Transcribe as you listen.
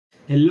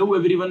Hello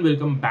everyone,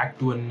 welcome back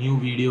to a new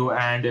video.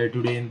 And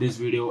today in this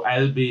video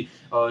I'll be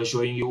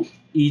showing you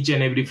each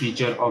and every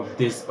feature of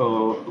this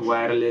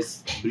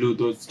wireless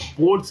Bluetooth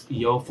sports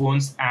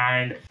earphones,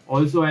 and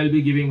also I'll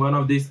be giving one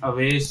of these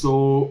away,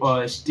 so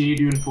stay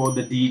tuned for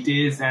the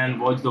details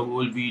and watch the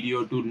whole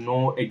video to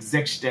know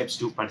exact steps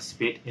to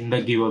participate in the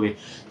giveaway.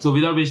 So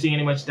without wasting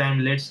any much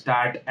time, let's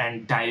start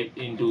and dive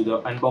into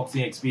the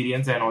unboxing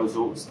experience and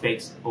also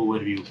specs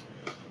overview.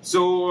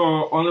 So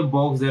on the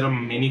box there are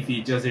many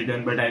features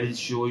written, but I will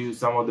show you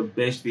some of the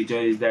best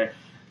features. Is that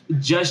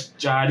just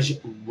charge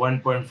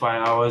 1.5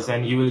 hours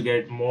and you will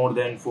get more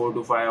than 4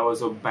 to 5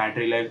 hours of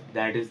battery life.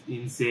 That is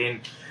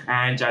insane,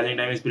 and charging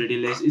time is pretty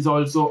less. It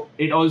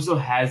also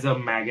has a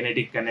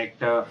magnetic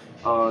connector,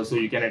 so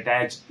you can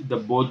attach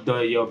both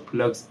the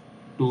earplugs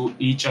to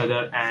each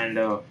other, and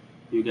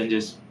you can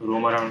just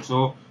roam around.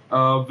 So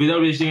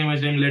without wasting any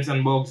much time, let's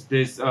unbox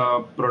this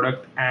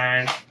product.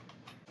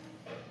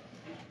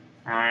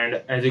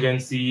 And as you can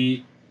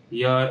see,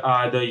 here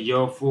are the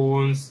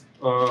earphones.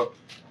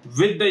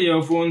 With the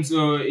earphones,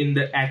 in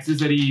the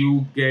accessory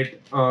you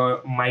get a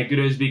micro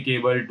USB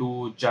cable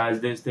to charge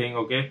this thing,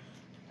 okay?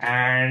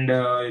 And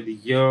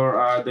here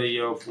are the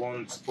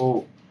earphones.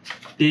 Oh,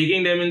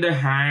 taking them in the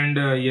hand,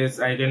 yes,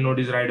 I can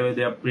notice right away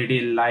they are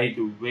pretty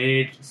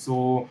lightweight,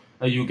 so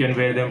you can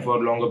wear them for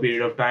longer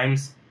period of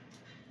times.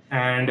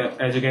 And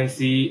as you can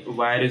see,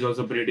 wire is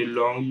also pretty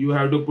long. You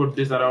have to put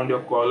this around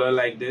your collar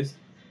like this,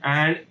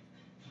 and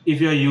if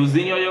you're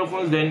using your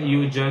earphones, then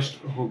you just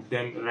hook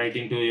them right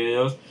into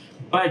your ears.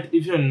 But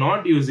if you're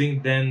not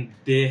using, then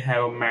they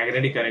have a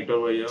magnetic connector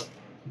over here.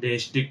 They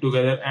stick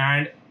together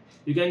and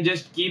you can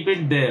just keep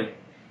it there.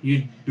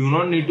 You do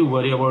not need to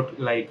worry about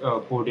like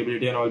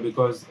portability and all,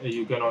 because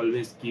you can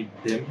always keep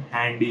them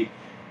handy.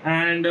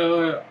 And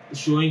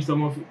showing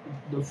some of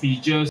the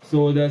features.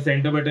 So the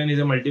center button is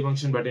a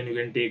multifunction button. You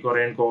can take or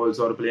end calls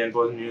or play and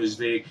pause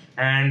music,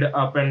 and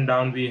up and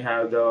down we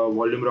have the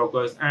volume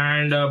rockers,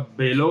 and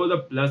below the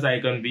plus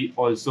icon we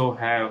also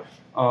have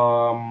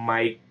a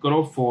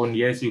microphone.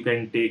 Yes, you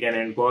can take and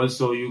end calls,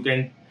 so you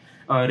can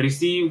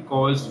receive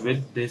calls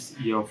with this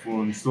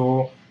earphone.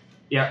 So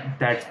yeah,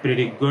 that's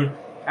pretty good.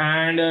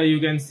 And you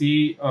can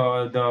see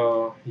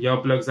the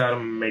earplugs are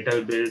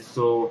metal built,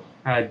 so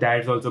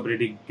that's also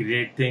pretty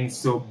great thing.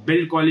 So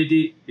build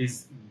quality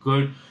is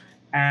good.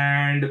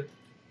 And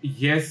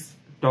yes,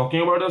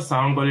 talking about the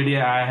sound quality,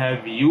 I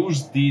have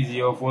used these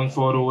earphones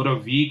for over a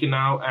week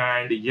now,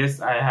 and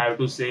yes, I have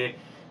to say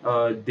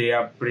they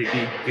are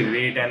pretty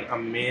great and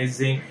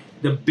amazing.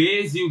 The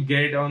bass you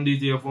get on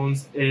these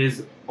earphones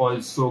is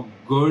also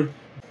good.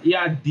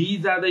 Yeah,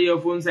 these are the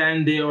earphones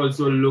and they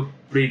also look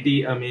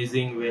pretty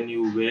amazing when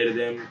you wear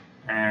them.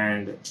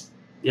 And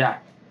yeah,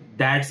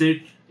 that's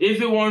it. If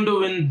you want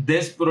to win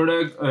this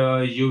product,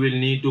 you will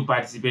need to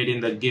participate in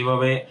the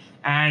giveaway,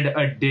 and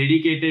a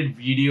dedicated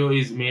video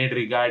is made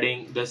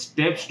regarding the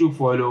steps to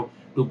follow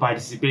to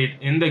participate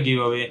in the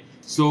giveaway.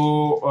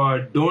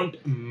 So don't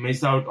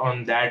miss out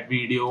on that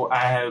video.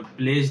 I have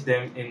placed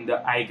them in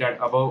the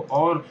iCard above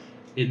or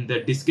in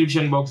the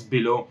description box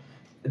below.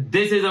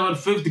 This is our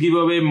 5th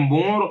giveaway.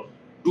 More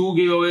 2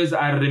 giveaways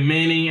are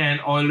remaining, and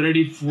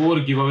already 4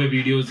 giveaway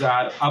videos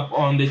are up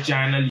on the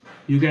channel.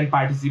 You can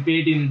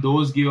participate in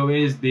those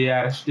giveaways. They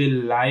are still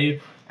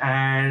live,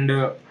 and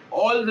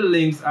all the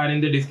links are in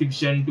the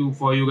description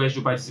for you guys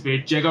to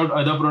participate. Check out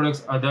other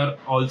products. Other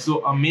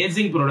also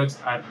amazing products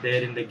are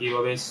there in the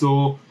giveaway.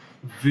 So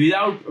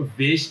without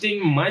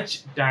wasting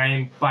much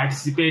time,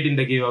 participate in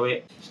the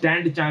giveaway.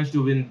 Stand a chance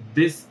to win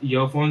this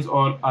earphones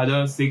or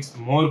other 6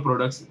 more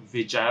products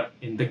which are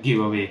in the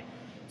giveaway.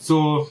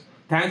 So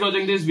thanks for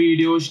watching this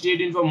video. Stay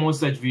tuned for more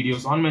such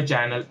videos on my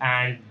channel,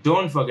 and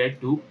don't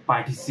forget to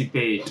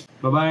participate.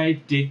 Bye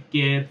bye, take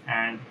care,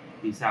 and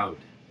peace out.